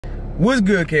What's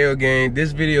good, KO gang?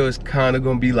 This video is kind of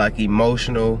gonna be like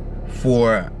emotional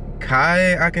for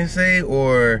Kai, I can say,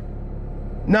 or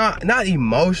not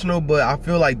emotional, but I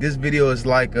feel like this video is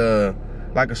like a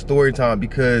story time,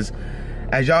 because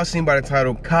as y'all seen by the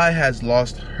title, Kai has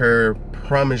lost her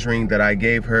promise ring that I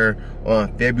gave her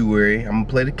on February. I'm gonna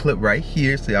play the clip right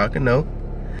here so y'all can know.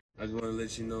 I just want to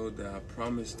let you know that I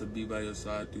promise to be by your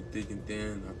side through thick and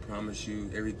thin. I promise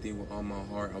you everything with all my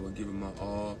heart. I will give it my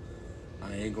all.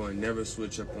 I ain't going to never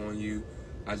switch up on you.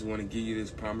 I just want to give you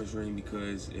this promise ring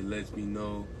because it lets me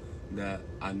know that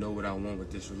I know what I want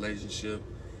with this relationship.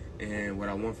 And what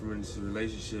I want from this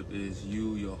relationship is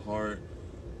you, your heart,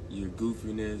 your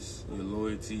goofiness, your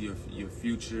loyalty, your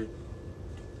future,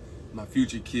 my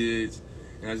future kids.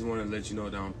 And I just want to let you know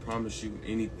that I promise you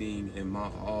anything in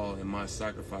my all and my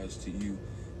sacrifice to you,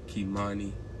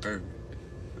 Kemoni.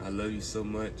 I love you so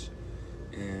much,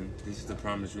 and this is the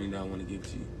promise ring that I want to give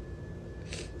to you.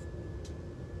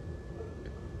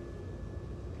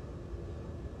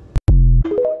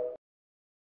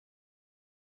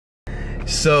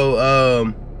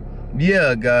 So,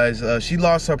 yeah, guys, she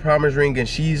lost her promise ring, and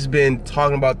she's been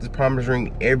talking about this promise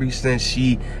ring ever since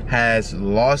she has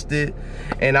lost it.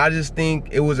 And I just think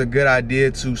it was a good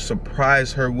idea to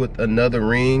surprise her with another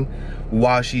ring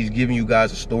while she's giving you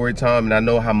guys a story time. And I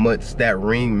know how much that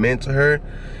ring meant to her.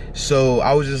 So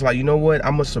I was just like, you know what?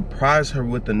 I'm gonna surprise her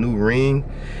with a new ring.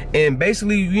 And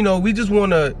basically, you know, we just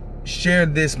want to share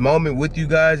this moment with you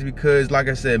guys because, like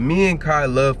I said, me and Kai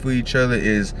love for each other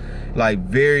is like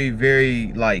very,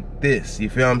 very like this, you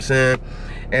feel what I'm saying?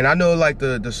 And I know like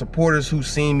the supporters who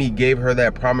seen me gave her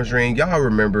that promise ring, y'all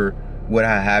remember what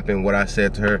had happened, what I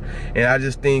said to her. And I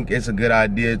just think it's a good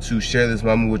idea to share this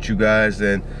moment with you guys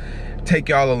and take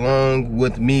y'all along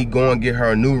with me going get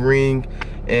her a new ring.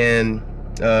 And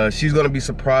she's gonna be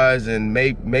surprised, and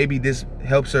maybe this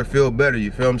helps her feel better,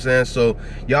 you feel what I'm saying? So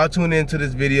y'all tune into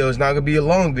this video. It's not gonna be a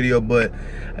long video, but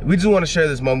we just want to share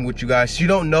this moment with you guys. She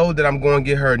don't know that I'm going to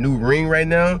get her a new ring right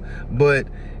now, but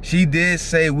she did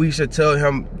say we should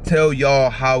tell y'all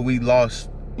how we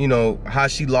lost, you know, how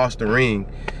she lost the ring.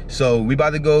 So I'm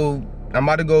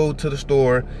about to go to the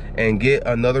store and get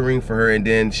another ring for her, and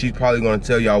then she's probably gonna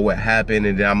tell y'all what happened,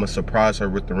 and then I'm gonna surprise her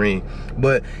with the ring.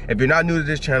 But if you're not new to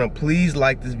this channel, please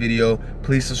like this video,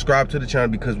 please subscribe to the channel,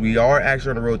 because we are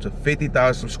actually on the road to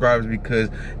 50,000 subscribers, because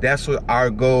that's what our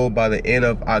goal by the end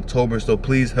of October. So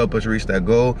please help us reach that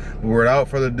goal. But without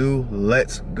further ado,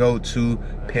 let's go to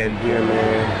Pandora.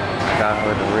 I got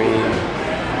her the ring,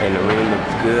 and the ring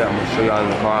looks good. I'm gonna show y'all in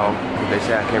the car. They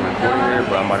say I can't record it here,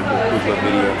 but I'm about to do a quick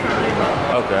video.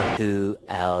 Okay. 2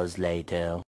 hours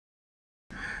later.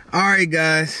 Alright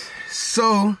guys,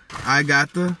 so I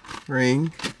got the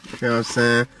ring, you know what I'm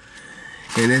saying?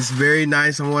 And it's very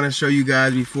nice. I want to show you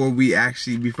guys before I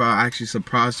actually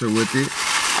surprise her with it.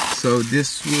 So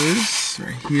this was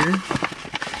right here.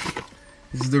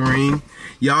 This is the ring.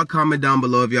 Y'all comment down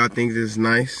below if y'all think this is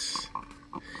nice.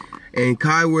 And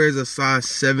Kai wears a size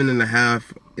 7.5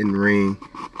 in ring.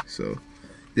 So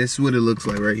this is what it looks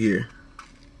like right here.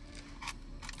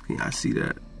 Can y'all see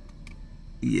that?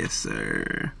 Yes,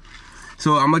 sir.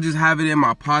 So I'm gonna just have it in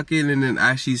my pocket, and then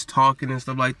as she's talking and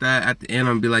stuff like that, at the end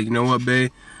I'm gonna be like, you know what,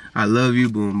 babe? I love you,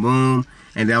 boom, boom.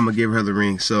 And then I'm gonna give her the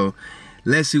ring. So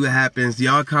let's see what happens.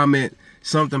 Y'all comment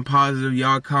something positive.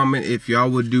 Y'all comment if y'all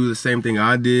would do the same thing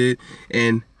I did.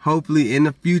 And hopefully in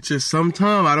the future,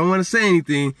 sometime, I don't wanna say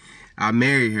anything, I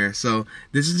marry her. So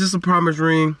this is just a promise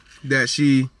ring that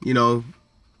she, you know,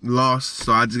 lost.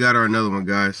 So I just got her another one,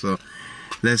 guys. So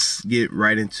let's get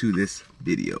right into this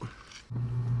video.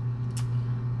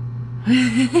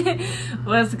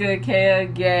 What's good, KO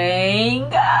gang?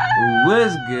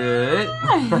 What's good?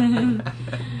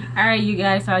 Alright, you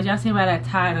guys, so as y'all see by that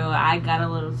title, I got a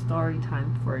little story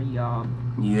time for y'all.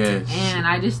 Yes. And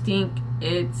I just think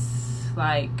it's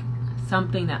like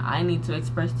something that I need to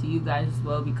express to you guys as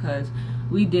well, because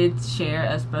we did share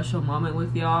a special moment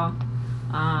with y'all.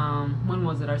 When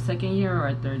was it? Our second year or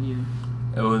our third year?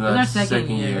 It was our second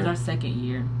year. It was our second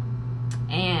year.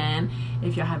 And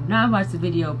if y'all have not watched the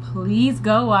video, please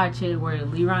go watch it, where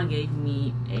Leron gave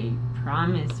me a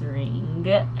promise ring.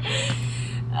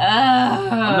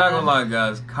 I'm not gonna lie,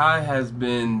 guys. Kai has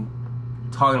been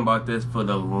talking about this for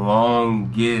the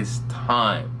longest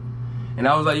time. And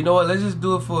I was like, you know what? Let's just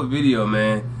do it for a video,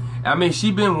 man. I mean,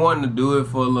 she been wanting to do it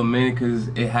for a little minute because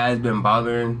it has been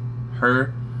bothering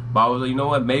her. But I was like, you know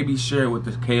what? Maybe share it with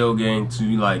the KO gang to,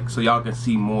 like, so y'all can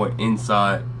see more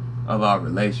inside of our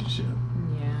relationship.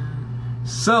 Yeah.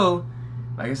 So,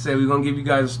 like I said, we're gonna give you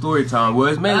guys a story time. Well,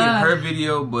 it's mainly her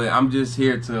video, but I'm just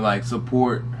here to like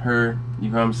support her. You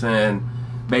know what I'm saying?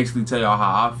 Basically, tell y'all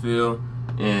how I feel.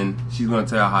 and she's gonna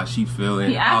tell how she feel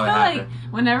and how I it feel happened.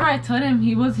 like whenever I told him,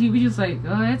 he was just like,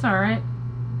 oh, it's alright.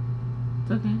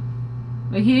 It's okay.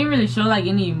 Like, he didn't really show like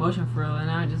any emotion for real,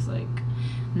 and I was just like,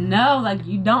 no, like,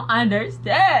 you don't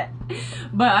understand.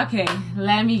 But okay,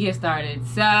 let me get started.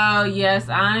 So yes,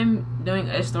 I'm doing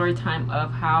a story time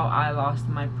of how I lost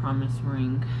my promise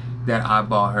ring That I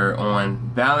bought her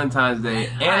on Valentine's Day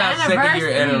and our second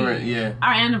year anniversary. Yeah.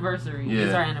 Our anniversary. Yeah.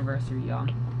 It's our anniversary, y'all.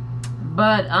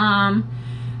 But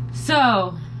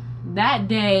so that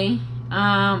day,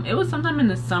 it was sometime in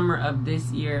the summer of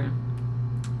this year,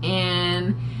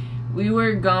 and we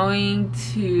were going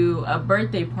to a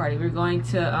birthday party. We were going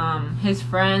to his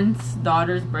friend's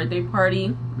daughter's birthday party.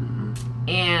 Mm-hmm.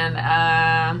 And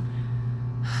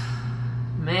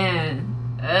man,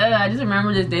 I just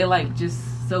remember this day like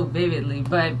just so vividly.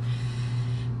 But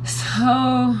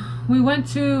so we went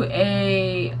to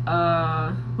a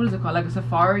what is it called, like a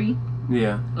safari?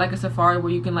 Yeah. Like a safari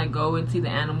where you can like go and see the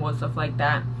animals and stuff like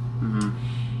that. Mm-hmm.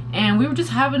 And we were just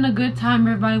having a good time.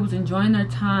 Everybody was enjoying their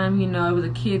time. You know, it was a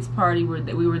kids party where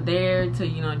we were there to,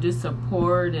 you know, just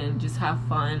support and just have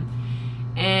fun.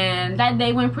 And that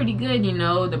day went pretty good, you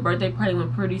know. The birthday party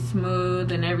went pretty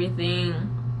smooth and everything.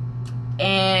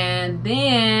 And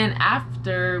then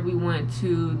after we went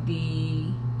to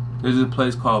there's a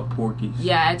place called Porky's.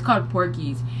 Yeah, it's called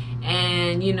Porky's.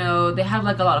 And, you know, they have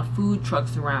like a lot of food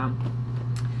trucks around.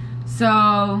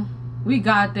 So we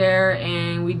got there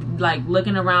and we like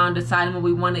looking around, deciding what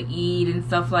we want to eat and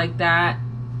stuff like that.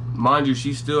 Mind you,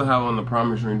 she still have on the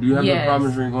promise ring. Do you have the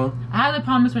promise ring on? I had the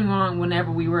promise ring on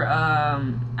whenever we were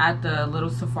at the little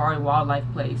safari wildlife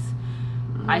place.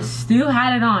 Mm-hmm. I still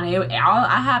had it on.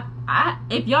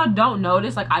 If y'all don't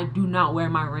notice, like, I do not wear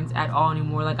my rings at all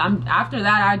anymore. Like, after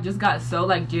that, I just got so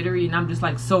like jittery, and I'm just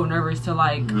like so nervous to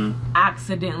like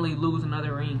accidentally lose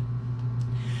another ring.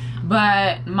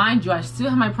 But mind you, I still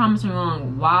have my promise ring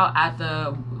on while at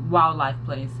the wildlife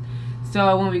place.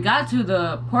 So when we got to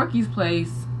the Porky's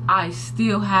place, I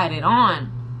still had it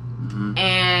on. Mm-hmm.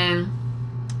 And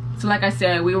so like I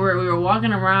said, we were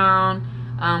walking around.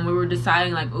 We were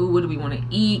deciding like, ooh, what do we want to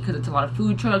eat? Because it's a lot of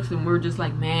food trucks, and we were just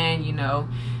like, man, you know.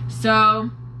 So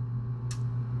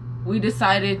we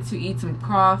decided to eat some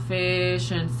crawfish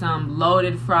and some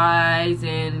loaded fries,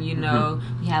 and you know,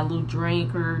 we had a little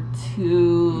drink or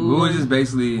two. We were just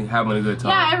basically having a good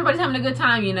time. Yeah, everybody's having a good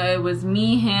time. You know, it was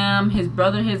me, him, his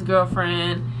brother, his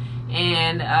girlfriend,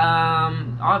 and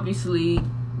obviously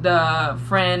the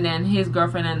friend and his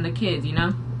girlfriend and the kids. You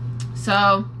know.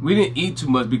 So we didn't eat too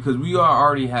much because we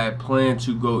already had planned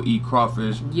to go eat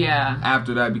crawfish. Yeah.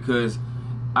 After that, because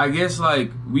I guess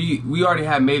like we already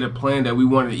had made a plan that we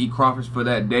wanted to eat crawfish for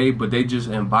that day, but they just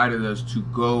invited us to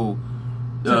go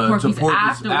to Porky's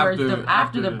after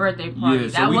the birthday party. Yeah,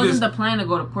 so that wasn't the plan to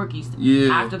go to Porky's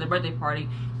after the birthday party.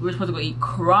 We were supposed to go eat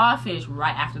crawfish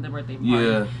right after the birthday party.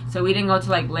 Yeah. So we didn't go to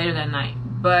like later that night,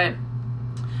 but.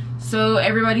 So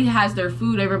everybody has their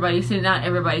food, everybody's sitting down,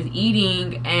 everybody's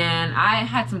eating, and I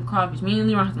had some crawfish. Me and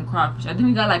Leron had some crawfish. I think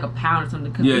we got like a pound or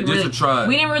something. Yeah, just to try.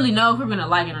 We didn't really know if we were gonna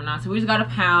like it or not, so we just got a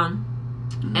pound,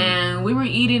 and we were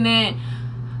eating it.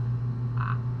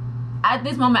 At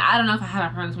this moment, I don't know if I had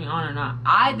my promise ring on or not.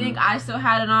 I think I still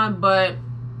had it on, but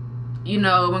you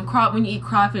know, when you eat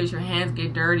crawfish, your hands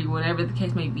get dirty, whatever the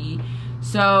case may be.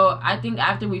 So I think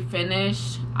after we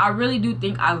finished, I really do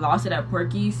think I lost it at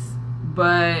Porky's.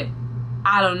 But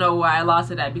I don't know why I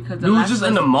lost it at, because we was just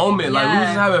in the moment, like we was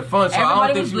just having fun. So everybody I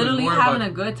don't think was literally having a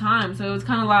good time. So it was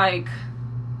kind of like,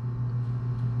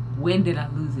 when did I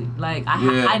lose it? Like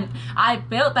I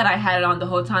felt that I had it on the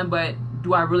whole time, but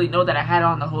do I really know that I had it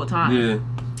on the whole time? Yeah.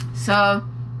 So,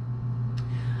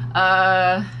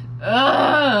 I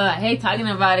hate talking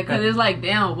about it because it's like,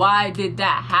 damn, why did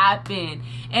that happen?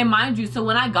 And mind you, so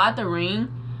when I got the ring,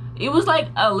 it was like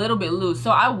a little bit loose.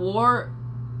 So I wore.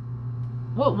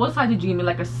 What size did you give me?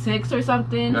 Like a 6 or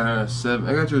something? 7.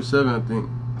 I got you a 7, I think.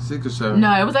 6 or 7. No,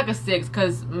 it was like a 6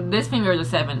 because this finger is a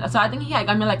 7. So I think he had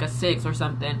got me like a 6 or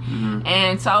something.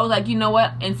 And so I was like, you know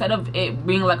what? Instead of it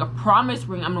being like a promise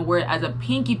ring, I'm gonna wear it as a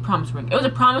pinky promise ring. It was a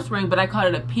promise ring, but I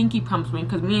called it a pinky promise ring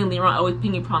because me and Leron always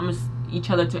pinky promise each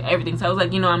other to everything. So I was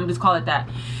like, you know, I'm gonna just call it that.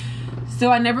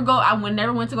 So I never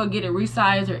went to go get it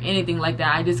resized or anything like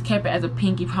that. I just kept it as a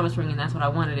pinky promise ring, and that's what I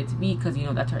wanted it to be because, you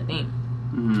know, that's our thing.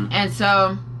 And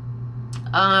so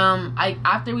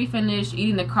after we finished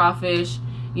eating the crawfish,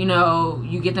 you know,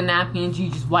 you get the napkins, you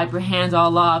just wipe your hands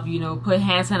all off, you know, put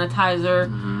hand sanitizer.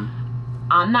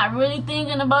 I'm not really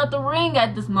thinking about the ring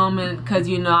at this moment because,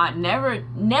 you know,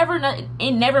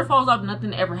 it never falls off,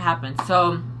 nothing ever happens.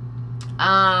 So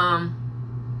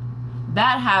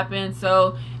that happened.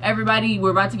 So everybody,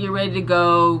 we're about to get ready to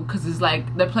go because it's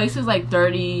like the place is like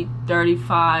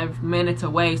 35 minutes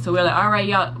away. So we're like, all right,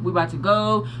 y'all, we about to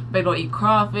go. Better go eat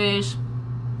crawfish.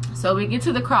 So we get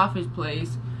to the crawfish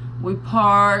place. We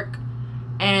park.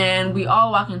 And we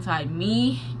all walk inside.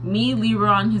 Me,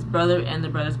 Leron, his brother, and the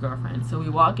brother's girlfriend. So we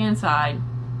walk inside,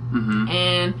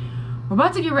 and we're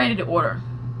about to get ready to order.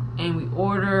 And we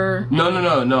order.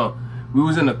 No. We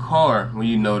was in the car when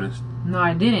you noticed. No,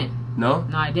 I didn't. No?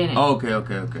 No, I didn't. Oh,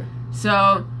 okay.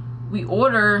 So we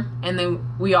order, and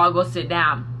then we all go sit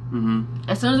down.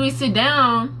 As soon as we sit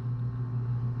down,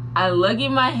 I look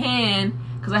at my hand,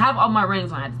 because I have all my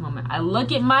rings on at this moment. I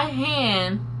look at my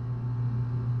hand.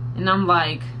 And I'm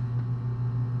like,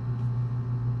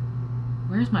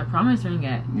 where's my promise ring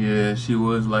at? Yeah, she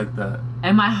was like that.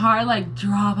 And my heart like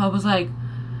dropped. I was like,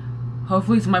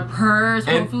 hopefully it's in my purse.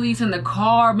 Hopefully it's in the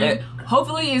car. Maybe,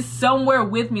 hopefully it's somewhere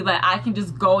with me. Like I can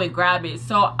just go and grab it.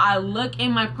 So I look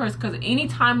in my purse because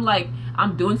anytime like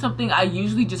I'm doing something, I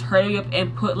usually just hurry up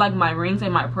and put like my rings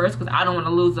in my purse because I don't want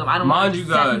to lose them. I don't want to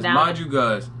set them down. Mind you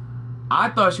guys. I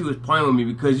thought she was playing with me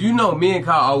because you know me and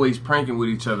Kyle always pranking with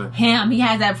each other. He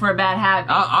has that for a bad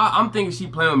habit. I'm thinking she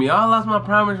playing with me. Oh, I lost my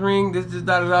promise ring. This,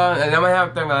 da. And I'm gonna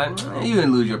have to think like, you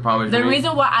didn't lose your promise ring. The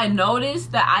reason why I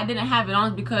noticed that I didn't have it on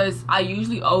is because I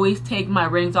usually always take my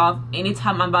rings off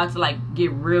anytime I'm about to like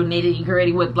get real nitty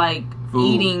gritty with like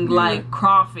eating like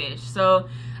crawfish. So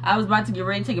I was about to get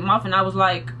ready to take them off, and I was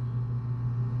like,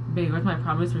 babe, where's my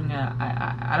promise ring at?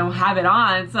 I don't have it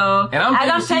on. So as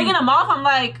I'm taking them off, I'm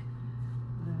like,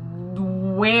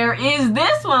 where is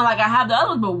this one? Like I have the other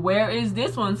ones, but where is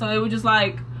this one? So it was just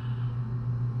like,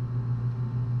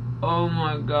 oh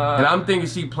my god. And I'm thinking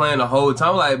she playing the whole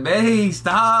time. I'm like, babe,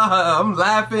 stop. I'm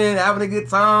laughing, having a good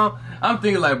time. I'm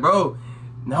thinking like, bro,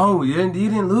 no, you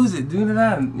didn't lose it. Do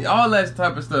that. All that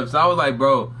type of stuff. So I was like,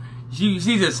 bro, she's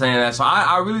just saying that. So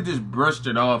I really just brushed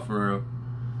it off for real.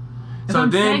 So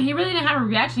then saying, he really didn't have a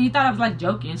reaction. He thought I was like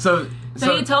joking. So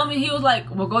he told me, he was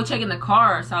like, well, go check in the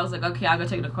car. So I was like, okay, I'll go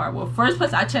check in the car. Well, first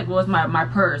place I checked was my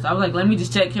purse. I was like, let me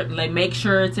just check, like make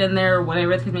sure it's in there,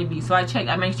 whatever it may be. So I checked,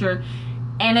 I make sure,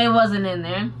 and it wasn't in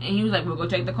there. And he was like, well, go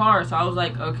check the car. So I was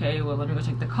like, okay, well, let me go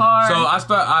check the car. So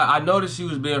I noticed she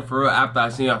was being for real after I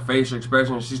seen her facial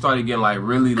expression. She started getting like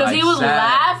really like sad. Because he was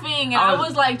laughing, and I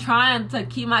was like trying to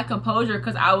keep my composure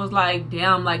because I was like,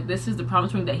 damn, like this is the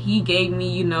promise ring that he gave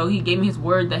me. You know, he gave me his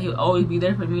word that he'll always be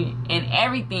there for me and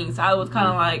everything. So I was kind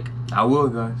of like, I will,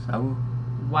 guys, I will.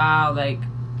 Wow, like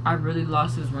I really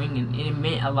lost this ring, and it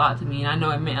meant a lot to me, and I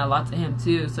know it meant a lot to him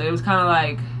too. So it was kind of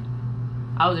like,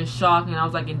 I was in shock, and I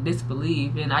was like in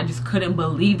disbelief, and I just couldn't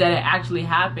believe that it actually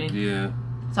happened. Yeah.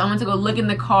 So I went to go look in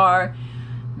the car.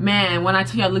 Man, when I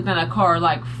tell you I looked in the car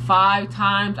like 5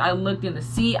 times, I looked in the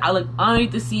seat, I looked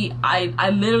underneath the seat. I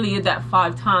literally did that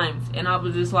 5 times, and I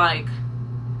was just like,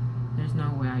 there's no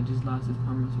way I just lost this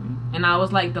promise ring. And I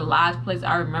was like, the last place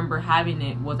I remember having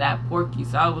it was at Porky.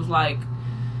 So I was like,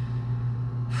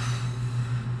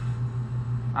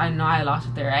 I know I lost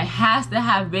it there. It has to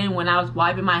have been when I was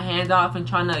wiping my hands off and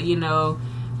trying to, you know,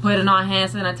 put it on hand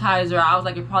sanitizer. I was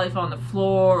like, it probably fell on the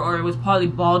floor, or it was probably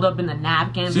balled up in the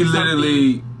napkins. She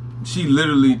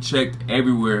literally checked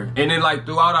everywhere. And then like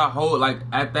throughout our whole, like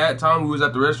at that time we was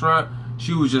at the restaurant,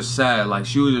 she was just sad. Like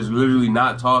she was just literally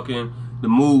not talking. The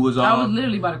mood was off. I was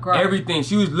literally about to cry. Everything.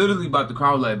 She was literally about to cry.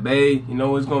 I was like, babe, you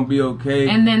know, it's gonna be okay.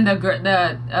 And then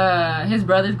his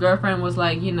brother's girlfriend was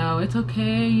like, you know, it's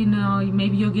okay, you know,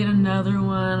 maybe you'll get another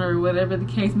one, or whatever the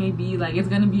case may be. Like, it's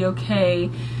gonna be okay.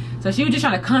 So she was just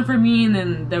trying to comfort me, and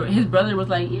then his brother was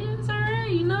like, yeah, it's alright,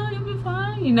 you know, you'll be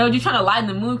fine. You know, just trying to lighten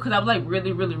the mood, because I was like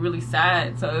really, really, really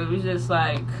sad. So it was just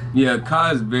like, yeah,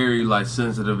 Kai is very like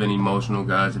sensitive and emotional,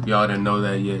 guys. If y'all didn't know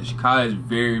that yet, Kai is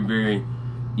very, very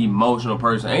emotional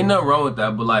person. Ain't nothing wrong with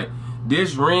that, but like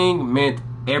this ring meant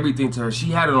everything to her. She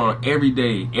had it on every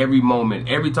day, every moment,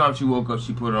 every time she woke up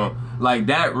she put it on. Like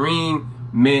that ring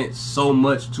meant so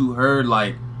much to her.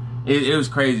 Like it was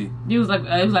crazy. It was like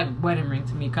a wedding ring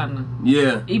to me, kind of.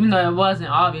 Yeah. Even though it wasn't,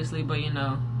 obviously, but you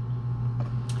know.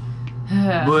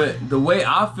 But the way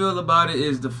I feel about it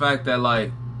is the fact that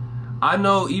like, I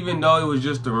know even though it was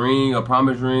just a ring, a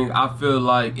promise ring, I feel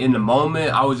like in the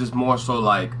moment I was just more so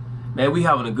like, man, we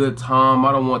having a good time.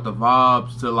 I don't want the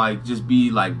vibes to like just be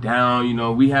like down, you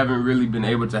know. We haven't really been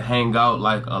able to hang out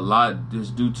like a lot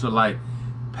just due to like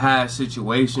past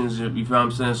situations, you feel what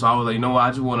I'm saying? So I was like, you know what, I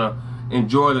just want to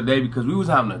enjoy the day because we was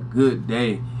having a good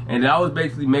day. And I was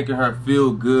basically making her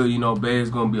feel good, you know, babe, it's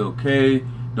gonna be okay.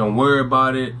 Don't worry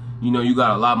about it. You know, you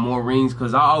got a lot more rings,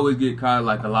 because I always get kind of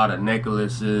like a lot of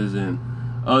necklaces and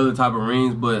other type of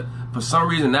rings, but for some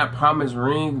reason that promise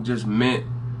ring just meant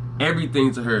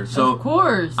everything to her. So of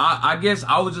course, I guess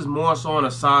I was just more so on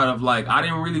the side of like, I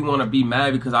didn't really want to be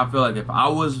mad, because I feel like if I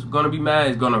was gonna be mad,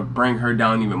 it's gonna bring her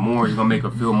down even more. It's gonna make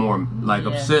her feel more like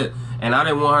upset, and I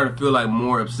didn't want her to feel like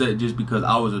more upset just because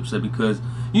I was upset, because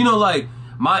you know, like,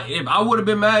 if I would have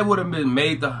been mad, it would have been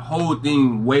made the whole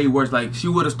thing way worse. Like, she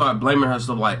would have started blaming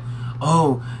herself, like,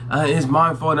 oh, it's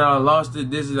my fault that I lost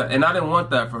it, this is that. And I didn't want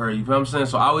that for her, you feel what I'm saying?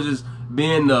 So I was just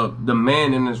being the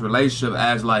man in this relationship,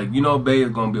 as like, you know, babe,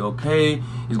 it's gonna be okay,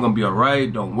 it's gonna be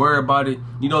alright, don't worry about it,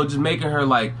 you know, just making her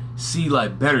like see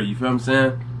like better, you feel what I'm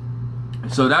saying?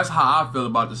 So that's how I feel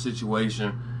about the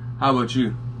situation. How about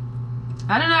you?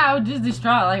 I don't know, I was just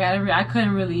distraught. Like, I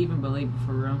couldn't really even believe it,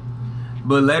 for real.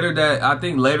 But I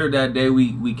think later that day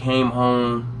we came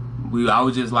home. I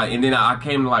was just like, and then I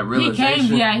came to like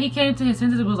realization. He came to his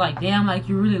senses and was like, damn, like,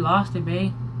 you really lost it,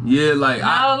 babe. Yeah, like,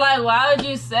 I was like, why would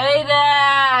you say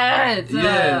that?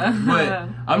 Yeah, but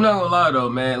I'm not gonna lie though,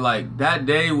 man. Like, that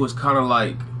day was kind of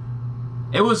like,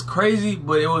 it was crazy,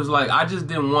 but it was like, I just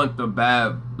didn't want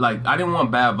I didn't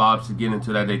want bad vibes to get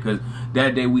into that day, because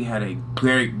that day we had a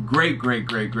great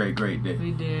day.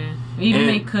 We did. We even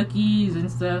made cookies and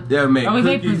stuff. Yeah, we made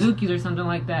pazookies or something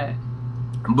like that.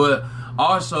 But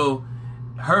also,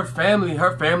 her family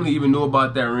even knew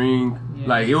about that ring. Yeah.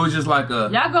 Like, it was just like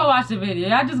a... Y'all go watch the video.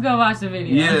 Y'all just go watch the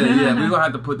video. Yeah, we're gonna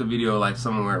have to put the video like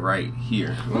somewhere right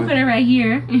here. We'll put it right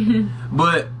here.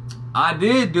 But I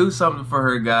did do something for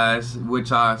her, guys,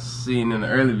 which I seen in the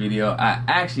early video. I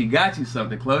actually got you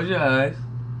something. Close your eyes.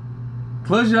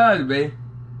 Close your eyes, babe.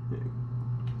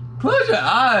 Close your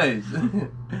eyes.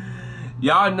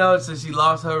 Y'all know, since she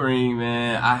lost her ring,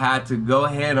 man, I had to go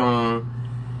ahead on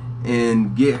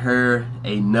and get her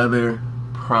another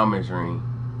promise ring.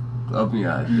 Open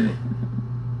your eyes, babe.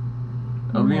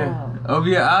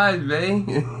 Open your eyes, babe.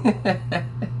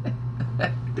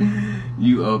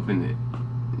 You open it.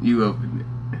 You open it.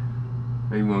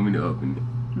 Or you want me to open it?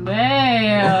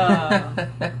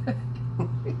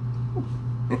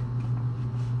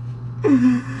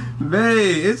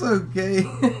 Babe, it's okay.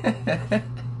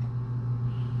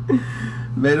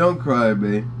 Babe, don't cry,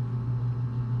 babe.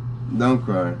 Don't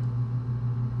cry.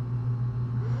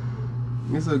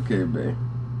 It's okay, babe.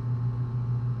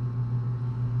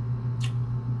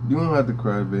 You don't have to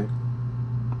cry, babe.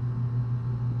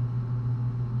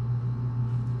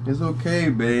 It's okay,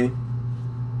 babe.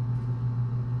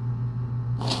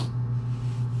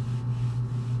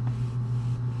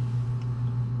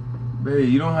 Babe,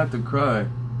 you don't have to cry.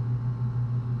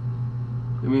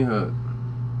 Give me a hug.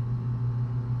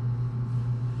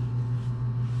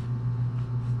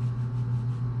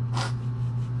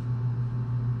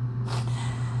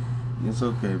 It's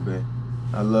okay, babe.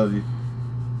 I love you.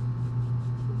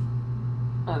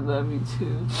 I love you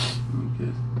too. Let me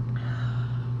kiss.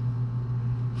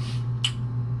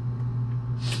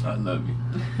 I love you.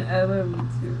 I love you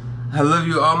too. I love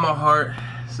you all my heart.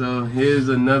 So here's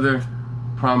another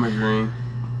promise ring.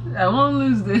 I won't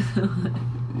lose this.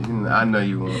 I know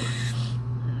you won't.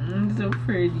 It's so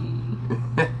pretty.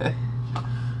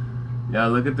 Y'all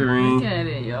look at the ring. Look at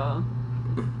it, y'all.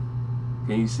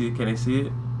 Can you see it? Can they see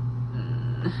it?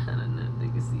 I don't know if they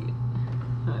can see it.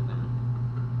 Hold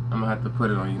on. I'm gonna have to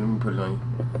put it on you. Let me put it on you.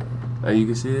 Oh, you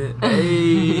can see it?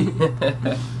 Hey!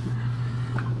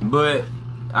 But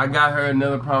I got her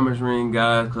another promise ring,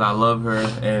 guys, because I love her,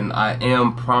 and I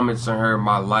am promising her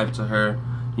my life to her.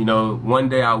 You know, one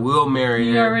day I will marry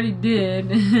her. You already did.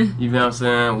 You know what I'm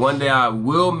saying? One day I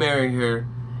will marry her,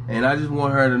 and I just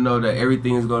want her to know that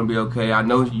everything is going to be okay. I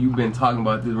know you've been talking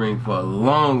about this ring for a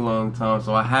long, long time,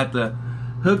 so I had to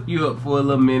hook you up for a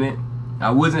little minute.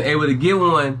 I wasn't able to get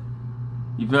one,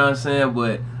 you feel what I'm saying?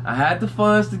 But I had the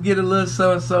funds to get a little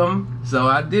something, so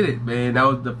I did it, man. That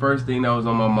was the first thing that was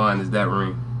on my mind, is that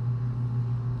ring.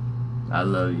 I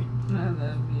love you. I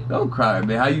love you. Don't cry,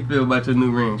 man. How you feel about your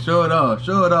new ring? Show it off.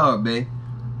 Show it off, babe.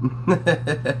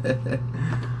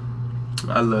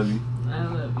 I love you. I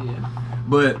love you.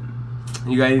 But,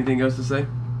 you got anything else to say?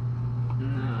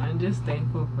 No, I'm just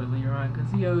thankful for Leron,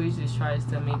 because he always just tries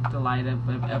to make the light up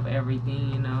of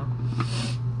everything, you know.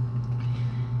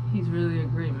 He's really a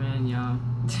great man, y'all.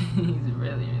 He's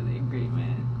really, really a great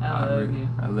man. I love you.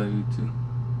 I love you too.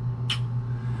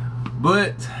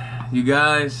 But, you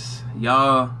guys,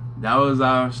 y'all, that was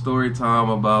our story time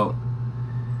about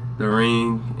the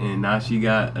ring, and now she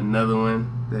got another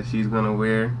one that she's gonna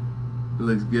wear. It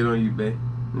looks good on you, babe.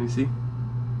 Let me see.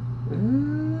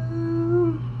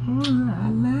 Ooh, I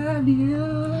love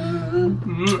you.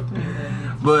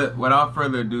 But without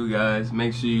further ado, guys,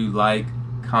 make sure you like,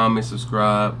 comment,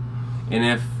 subscribe, and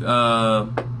if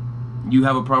you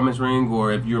have a promise ring,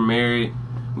 or if you're married,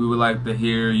 we would like to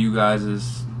hear you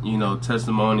guys' you know,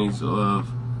 testimonies of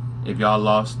if y'all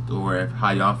lost or if,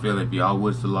 how y'all feel if y'all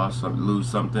was to lose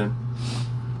something.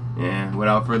 And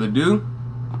without further ado,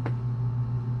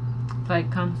 like,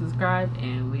 comment, subscribe,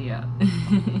 and we out.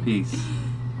 peace.